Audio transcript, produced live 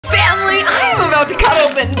about to cut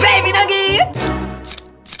open Baby Nuggy.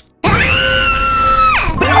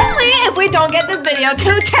 But only if we don't get this video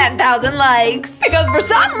to 10,000 likes. Because for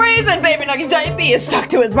some reason, Baby Nuggy's diaper is stuck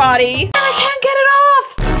to his body. And I can't get it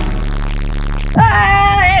off.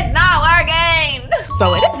 It's not working.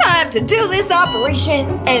 So it is time to do this operation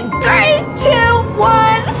in 3, 2,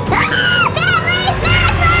 1.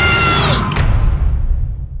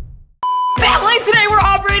 Family, today we're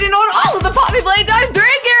operating on all of the Poppy Playtime 3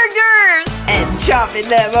 characters and chopping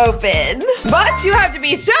them open. But you have to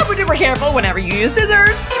be super duper careful whenever you use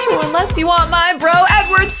scissors. So unless you want my bro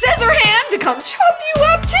Edward Scissorhand to come chop you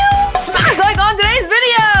up too, smash like on today's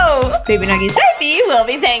video. Baby Nuggy's diaper will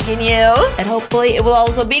be thanking you. And hopefully it will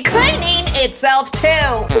also be cleaning itself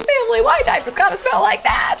too. Family, why diapers gotta smell like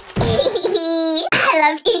that?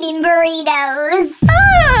 I love eating burritos.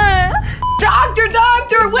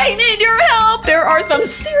 Doctor, we need your help! There are some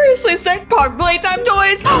seriously sick Poppy Playtime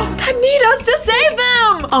toys that need us to save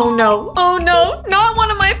them! Oh no, not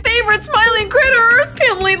one of my favorite smiling critters!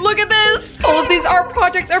 Family, look at this! All of these art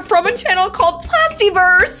projects are from a channel called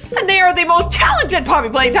Plastiverse, and they are the most talented Poppy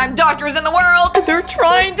Playtime doctors in the world, and they're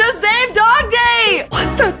trying to save Dogday!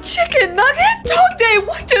 What the chicken nugget? Dogday,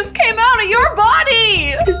 what just came out of your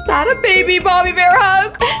body? Is that a baby Bobby Bear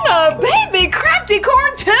hug? And a baby crafty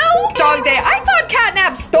corn too? Dogday, I thought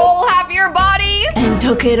Catnap stole half of your body and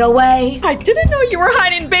took it away. I didn't know you were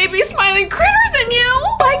hiding baby smiling critters in you.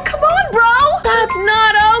 Like, come on, bro. That's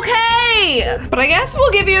not okay. But I guess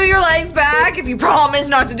we'll give you your legs back if you promise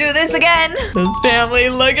not to do this again. This family,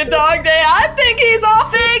 look at Dogday. I think he's all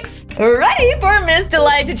fixed. Ready for Miss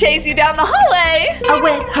Delight to chase you down the hallway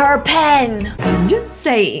with her pen. I'm just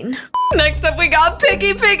saying. Next up, we got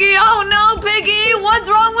Piggy. Oh no, Piggy, what's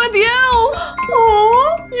wrong with you?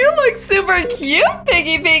 Aw, you look super cute,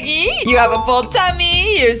 Piggy. You have a full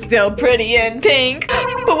tummy, you're still pretty and pink.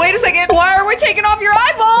 But wait a second, why are we taking off your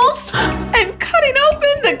eyeballs and cutting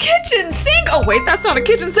open the kitchen sink? Oh wait, that's not a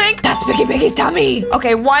kitchen sink. That's Piggy's tummy.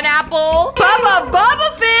 Okay, 1 apple,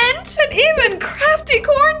 Bubba Fint, and even crafty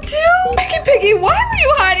corn too. Piggy, why were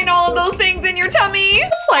you hiding all of those things in your tummy?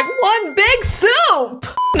 It's like one big soup.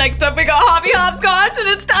 Next up, we got Hoppy Hopscotch, and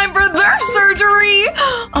it's time for their surgery.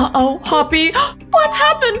 Uh-oh, Hoppy, what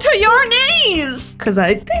happened to your knees? Because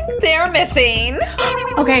I think they're missing.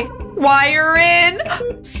 Okay, wire in,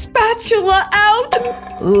 spatula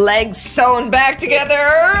out, legs sewn back together.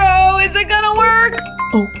 Oh, is it gonna work?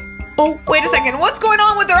 Oh, wait a second, what's going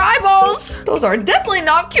on with their eyeballs? Those are definitely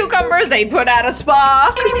not cucumbers they put at a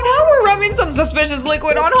spa. Because now we're rubbing some suspicious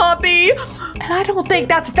liquid on Hoppy. And I don't think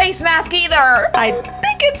that's a face mask either. I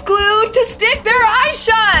think it's glued to stick their eyes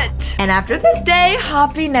shut. And after this day,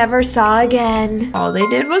 Hoppy never saw again. All they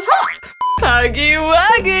did was hop. Huggy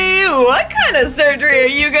Wuggy, what kind of surgery are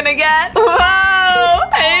you gonna get? Whoa!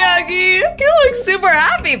 Hey, Huggy, you look super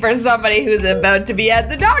happy for somebody who's about to be at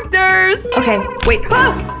the doctor's. Okay, wait,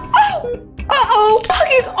 Uh-oh,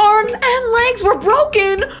 Huggy's arms and legs were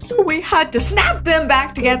broken, so we had to snap them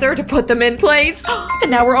back together to put them in place.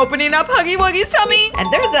 And now we're opening up Huggy Wuggy's tummy,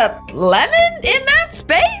 and there's a lemon in that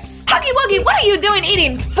space? Huggy Wuggy, what are you doing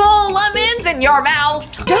eating full lemons in your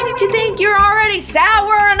mouth? Don't you think you're already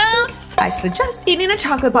sour enough? I suggest eating a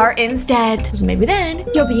chocolate bar instead, because maybe then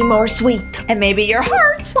you'll be more sweet. And maybe your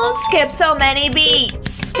heart won't skip so many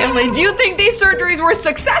beats. Family, do you think these surgeries were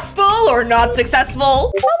successful or not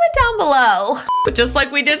successful? Comment down below. But just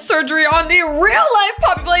like we did surgery on the real-life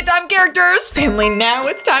Poppy Playtime characters, family, now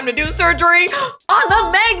it's time to do surgery on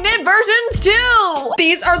the magnet versions too.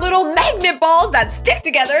 These are little magnet balls that stick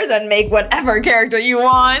together and make whatever character you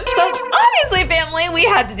want. So obviously, family, we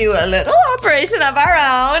had to do a little operation of our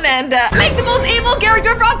own and make the most evil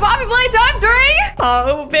character from Poppy Playtime 3.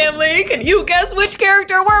 Oh, family, can you guess which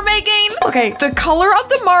character we're making? Okay, the color of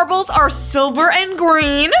the marbles are silver and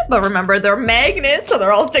green, but remember, they're magnets, so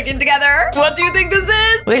they're all sticking together. What do you think this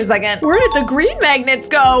is? Wait a second, where did the green magnets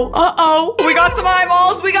go? Uh-oh, we got some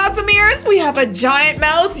eyeballs, we got some ears, we have a giant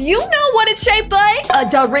mouth. You know what it's shaped like? A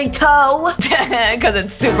Dorito, because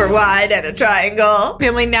it's super wide and a triangle.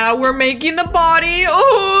 Family, now we're making the body.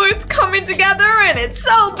 Oh, it's coming together and it's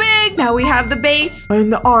so big. Now we have the base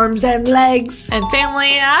and the arms and legs. And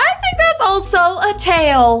family, I think that's also a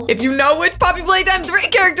tail. If you know which Poppy Playtime 3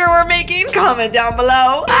 character we're making, comment down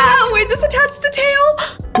below. We just attached the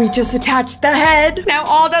tail. We just attached the head. Now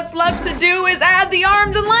all that's left to do is add the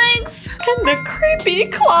arms and legs. And the creepy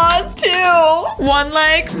claws too. 1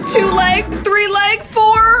 leg, 2 leg, 3 leg,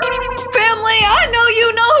 4. Family, I know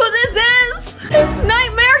you know who this is. It's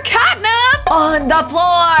Nightmare Catnap. on the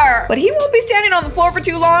floor. But he won't be standing on the floor for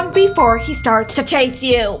too long before he starts to chase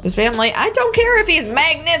you. This family, I don't care if he's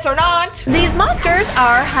magnets or not. These monsters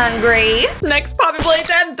are hungry. Next Poppy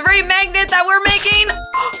Playtime 3 magnet that we're making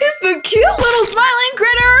is the cute little smiling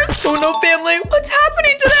critters. Oh no, family, what's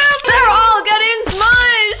happening to them? They're all getting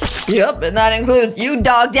smushed. Yep, and that includes you,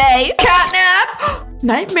 Dogday. Catnap.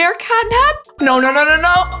 Nightmare Catnap? No.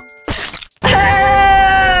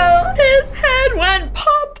 Oh, his head went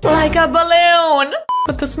pop like a balloon.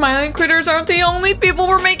 But the smiling critters aren't the only people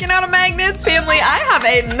we're making out of magnets. Family, I have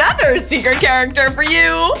another secret character for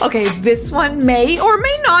you. Okay, this one may or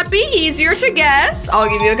may not be easier to guess. I'll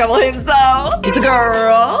give you a couple hints though. It's a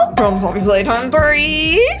girl from Poppy Playtime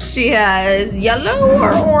 3. She has yellow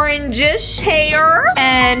or orangish hair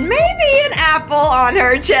and maybe an apple on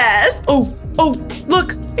her chest. Oh,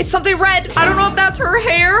 look, it's something red. I don't know if that's her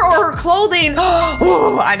hair or her clothing.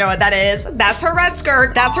 Oh, I know what that is. That's her red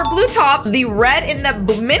skirt. That's her blue top. The red in the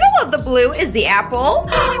middle of the blue is the apple.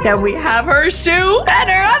 Then we have her shoe and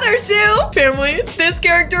her other shoe. Family, this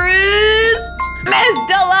character is Miss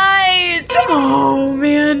Delight. Oh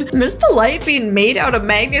man, Miss Delight being made out of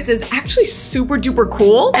magnets is actually super duper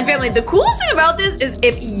cool. And family, the coolest thing about this is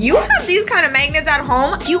if you have these kind of magnets at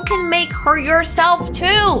home, you can make her yourself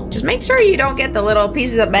too. Just make sure you don't get the little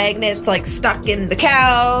pieces of magnets like stuck in the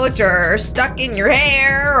couch or stuck in your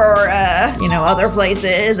hair or other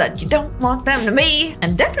places that you don't want them to be.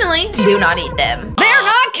 And definitely do not eat them. They're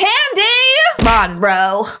not candy. Come on,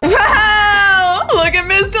 bro. Wow, look at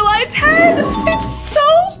Miss Delight's head. It's so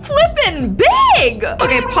flippin' big.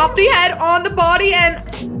 Okay, pop the head on the body and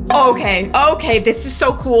okay, this is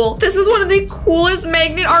so cool. This is one of the coolest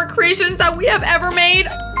magnet art creations that we have ever made.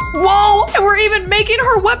 Whoa, and we're even making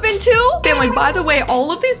her weapon too. Family, by the way,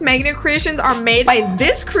 all of these magnet creations are made by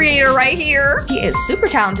this creator right here. He is super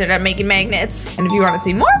talented at making magnets. And if you want to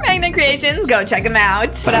see more magnet creations, go check him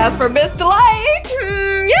out. But as for Miss Delight,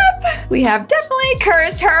 yep, we have definitely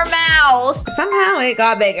cursed her mouth. Somehow it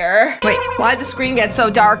got bigger. Wait, why'd the screen get so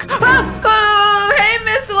dark? Oh, hey,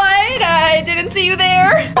 Miss Delight, I didn't see you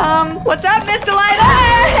there. What's up, Miss Delight?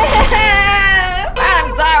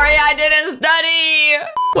 I'm sorry, I didn't study.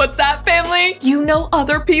 What's that, family? You know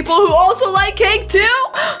other people who also like cake too?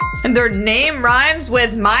 And their name rhymes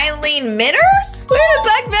with Mylene Mitters? Wait a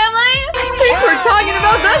sec, family. I think we're talking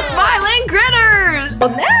about the smiling critters.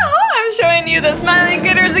 Well, now I'm showing you the smiling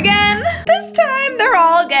critters again. This time they're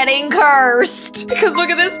all getting cursed. Because look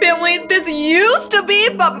at this, family. This used to be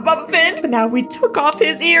Bubba Finn, but now we took off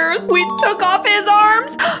his ears. We took off his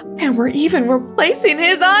arms. And we're even replacing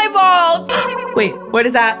his eyeballs. Wait, what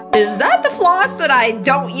is that? Is that the floss that I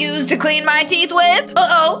don't use to clean my teeth with?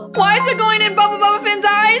 Uh-oh, why is it going in Bubba Finn's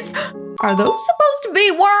eyes? Are those supposed to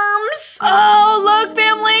be worms? Oh, look,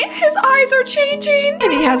 family, his eyes are changing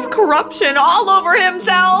and he has corruption all over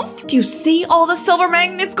himself. Do you see all the silver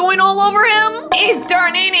magnets going all over him? He's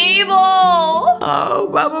turning evil. Oh,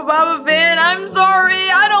 Bubba Finn, I'm sorry.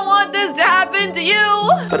 I don't want this to happen to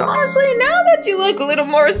you. But honestly, now that you look a little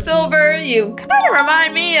more silver, you kind of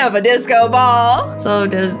remind me of a disco ball. So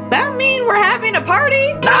does that mean we're having a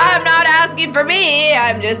party? I'm not asking for me.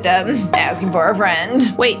 I'm just asking for a friend.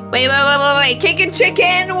 Wait. Kicking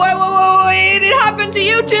chicken. Wait, it happened to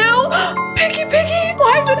you too? Piggy,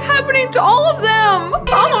 why is it happening to all of them?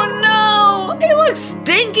 Oh no, he looks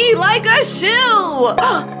stinky like a shoe.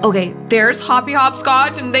 Okay, there's Hoppy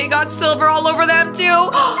Hopscotch and they got silver all over them too.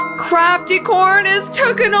 Crafty Corn is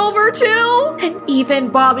taken over too. And even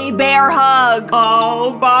Bobby Bear Hug.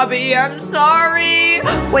 Oh, Bobby, I'm sorry.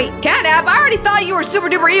 Wait, Catnap, I already thought you were super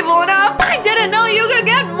duper evil enough. I didn't know you could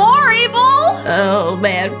get more evil. Oh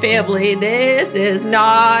man, family, this is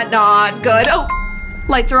not good. Oh,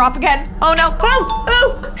 lights are off again. Oh no.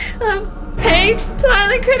 Hey,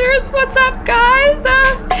 smiling critters, what's up, guys?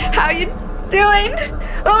 How you doing?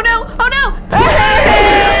 Oh no.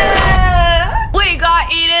 We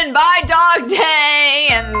got eaten by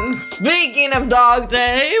Dogday. And speaking of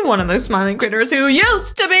Dogday, one of those smiling critters who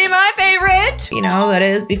used to be my favorite. You know, that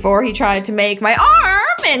is before he tried to make my arm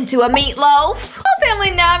into a meatloaf. Well,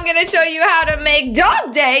 family, now I'm gonna show you how to make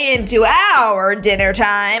Dogday into our dinner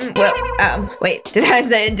time. Well, wait, did I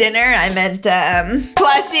say dinner? I meant,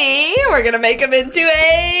 plushie. We're gonna make him into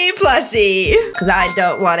a plushie. Cause I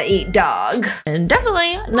don't wanna eat dog. And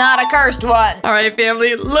definitely not a cursed one. All right,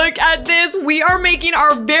 family, look at this. We are making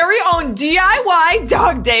our very own DIY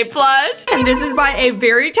Dogday plush. plush. And this is by a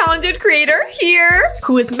very talented creator here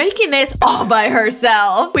who is making this all by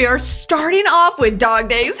herself. We are starting off with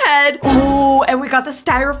Dogday's head. Oh, and we got the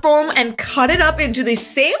styrofoam and cut it up into the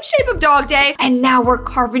same shape of Dogday. And now we're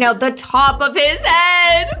carving out the top of his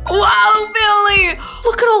head. Wow, Billy!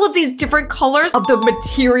 Look at all of these different colors of the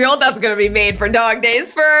material that's gonna be made for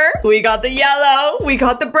Dogday's fur. We got the yellow, we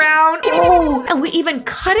got the brown. Oh, and we even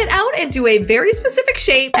cut it out into a very specific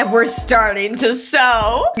shape. And we're starting to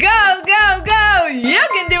sew. Go, go, go! You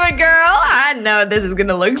can do it, girl! I know this is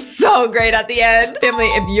gonna look so great at the end. Family,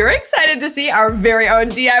 if you're excited to see our very own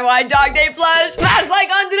DIY Dogday plush, smash like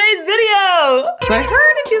on today's video! So I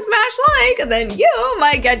heard if you smash like, then you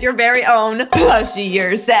might get your very own plushie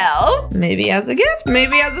yourself. Maybe as a gift,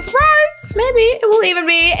 maybe as a surprise, maybe it will even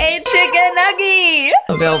be a chicken nuggy.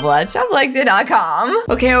 Available at shopalexia.com.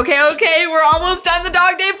 Okay, we're almost done the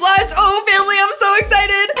Dogday plush. Oh, family, I'm so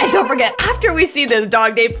excited. And don't forget, after we see this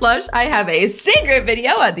Dogday plush, I have a secret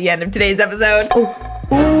video at the end of today's episode.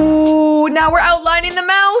 Oh, now we're outlining the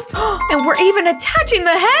mouth. And we're even attaching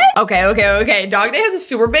the head. Okay. Dogday has a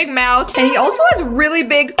super big mouth. And he also has really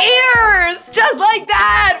big ears. Just like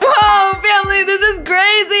that. Whoa, family, this is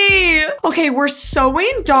crazy. Okay, we're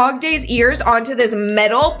sewing Dogday's ears onto this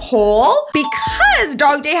metal pole because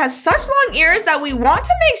Dogday has such long ears that we want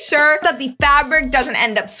to make sure that the fabric doesn't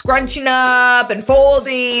end up scrunching up and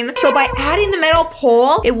folding. So by adding the metal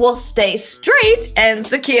pole, it will stay straight and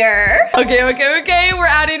secure. Okay, we're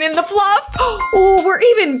adding in the fluff. Oh, we're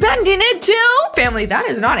even bending it too. Family, that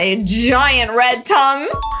is not a giant red tongue.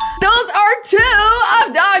 Those are 2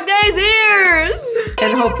 of Dogday's ears.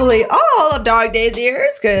 And hopefully all of Dogday's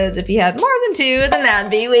ears, because if he had more than 2, then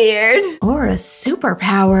that'd be weird. Or a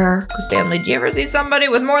superpower. Because family, do you ever see somebody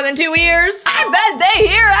with more than 2 ears? I bet they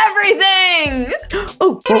hear everything.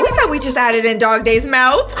 Oh, what was that we just added in Dogday's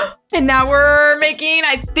mouth? And now we're making,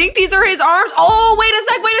 I think these are his arms. Oh, wait a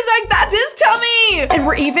sec, that's his tummy. And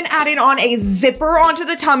we're even adding on a zipper onto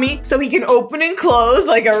the tummy so he can open and close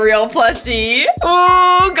like a real plushie.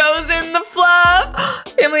 Oh, goes in the fluff.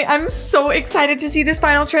 Family, I'm so excited to see this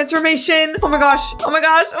final transformation. Oh my gosh,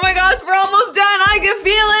 we're almost done. I can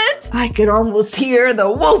feel it. I can almost hear the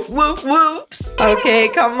woof, woof, woofs. Okay,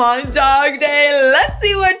 come on, Dogday. Let's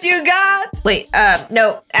see what you got. Wait,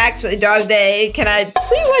 no, actually, Dogday, can I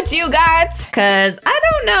see what you got? Cause I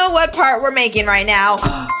don't know what part we're making right now.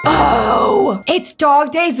 Oh, it's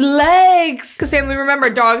Dogday's legs. Cause family,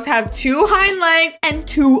 remember, dogs have 2 hind legs and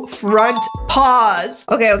 2 front paws.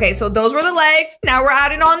 Okay, so those were the legs. Now we're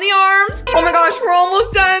adding on the arms. Oh my gosh, we're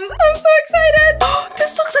almost done. I'm so excited.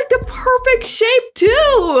 This looks like the perfect shape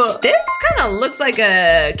too. This kind of looks like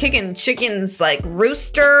a kicking chicken's like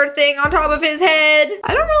rooster thing on top of his head.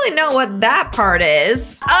 I don't really know what that part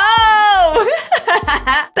is. Oh,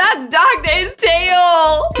 that's Dogday's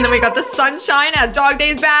tail. And then we got the sunshine as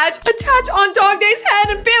Dogday's badge attached on Dogday's head.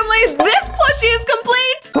 And family, this plushie is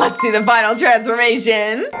complete. Let's see the final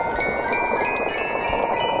transformation.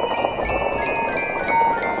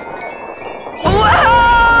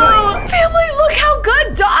 Wow! Family, look how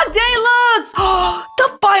good Dogday looks!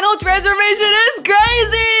 The final transformation is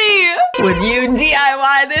crazy! Would you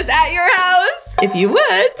DIY this at your house? If you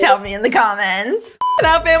would, tell me in the comments.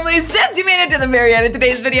 Now, family, since you made it to the very end of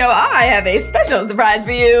today's video, I have a special surprise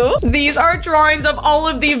for you. These are drawings of all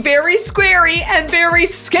of the very squarey and very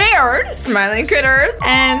scared smiling critters,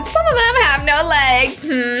 and some of them have no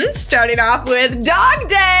legs. Starting off with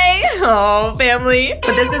Dogday. Oh, family.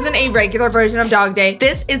 But this isn't a regular version of Dogday.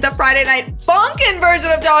 This is the Friday Night Funkin'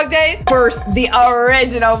 version of Dogday. First, the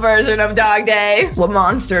original version of Dogday. Well,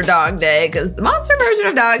 Monster Dogday, because the monster version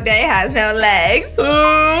of Dogday has no legs.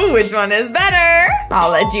 Ooh, which one is better?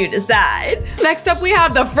 I'll let you decide. Next up, we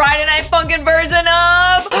have the Friday Night Funkin' version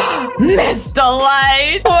of Mr.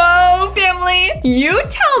 Light. Whoa, family. You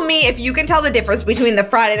tell me if you can tell the difference between the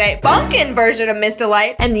Friday Night Funkin' version of Mr.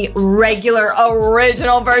 Light and the regular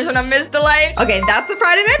original version of Mr. Light. Okay, that's the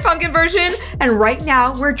Friday Night Funkin' version. And right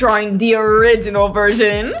now, we're drawing the original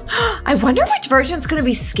version. I wonder which version's gonna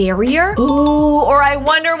be scarier. Ooh, or I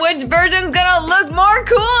wonder which version's gonna look more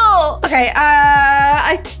cool. Okay,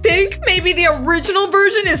 I think maybe the original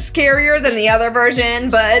version is scarier than the other version,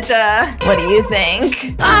 but what do you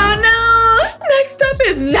think? Oh no! Next up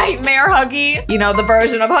is Nightmare Huggy. You know, the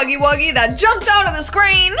version of Huggy Wuggy that jumps out of the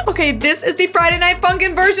screen. Okay, this is the Friday Night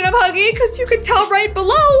Funkin' version of Huggy, because you can tell right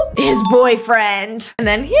below his boyfriend. And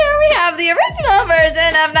then here we have the original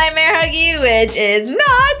version of Nightmare Huggy, which is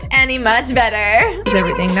not any much better. Because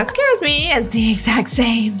everything that scares me is the exact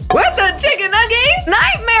same. What the chicken nuggy?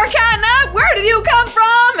 Nightmare Catnap, where did you come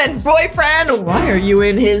from? And boyfriend, why are you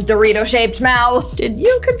in his Dorito-shaped mouth? Did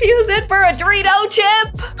you confuse it for a Dorito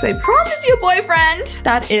chip? Because I promise you, boyfriend,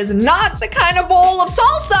 that is not the kind of bowl of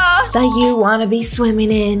salsa that you want to be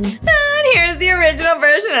swimming in. And here's the original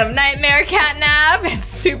version of Nightmare Catnap. It's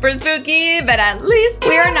super spooky, but at least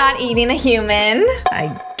we are not eating a human.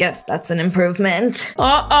 I guess that's an improvement.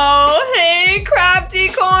 Uh-oh, hey, Crafty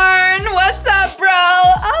Corn. What's up, bro?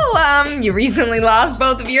 Oh, you recently lost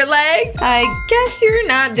both of your legs? I guess you're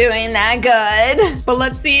not doing that good. But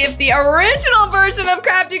let's see if the original version of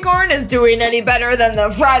Crafty Corn is doing any better than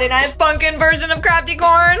the Friday Night Funkin' version of Crafty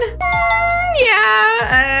Corn.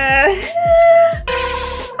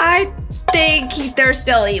 I think they're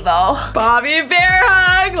still evil. Bobby Bear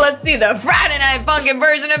Hug, let's see the Friday Night Funkin'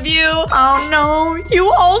 version of you. Oh no,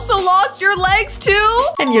 you also lost your legs too?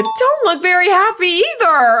 And you don't look very happy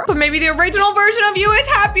either. But maybe the original version of you is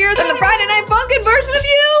happier than the Friday Night Funkin' version of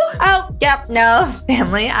you? Oh, yep, no,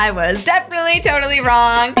 family, I was definitely totally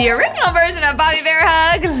wrong. The original version of Bobby Bear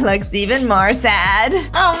Hug looks even more sad.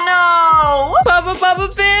 Oh no, Bubba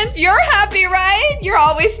Finn, you're happy, right? You're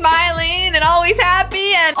always smiling and always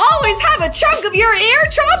happy and always have a chunk of your ear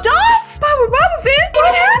chopped off? Bubba Finn,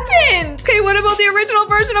 what happened? Okay, what about the original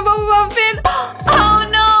version of Bubba Finn? Oh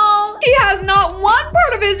no, he has not one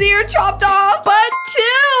part of his ear chopped off, but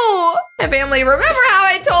two. And family, remember how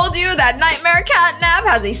I told you that Nightmare Catnap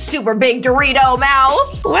has a super big Dorito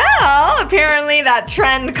mouth? Well, apparently that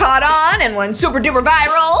trend caught on and went super duper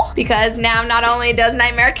viral, because now not only does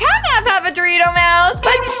Nightmare Catnap have a Dorito mouth,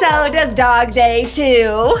 but so does Dogday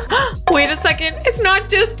too. Wait a second, it's not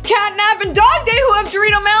just Catnap and Dogday who have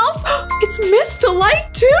Dorito mouths. It's Miss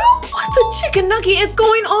Delight too? What the chicken nugget is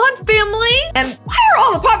going on, family? And why are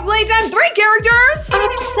all the Poppy Playtime 3 characters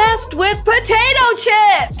obsessed with potato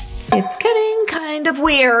chips? It's getting kind of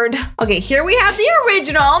weird. Okay, here we have the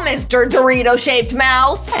original Mr. Dorito-shaped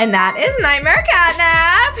mouth. And that is Nightmare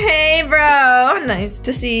Catnap. Hey, bro. Nice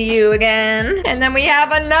to see you again. And then we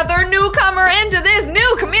have another newcomer into this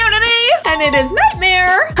new community. And it is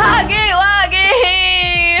Nightmare Huggy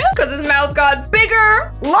Wuggy. Because his mouth got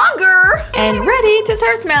bigger, longer, and ready to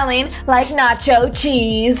start smelling like nacho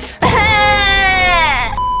cheese.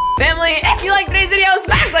 Family, if you like today's video,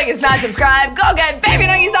 smash like and smash subscribe. Go get Baby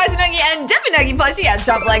Nuggy, Spicy Nuggy, and Dippy Nuggy plushie at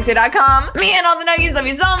shopalexia.com. Me and all the Nuggies love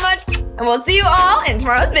you so much, and we'll see you all in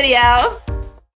tomorrow's video.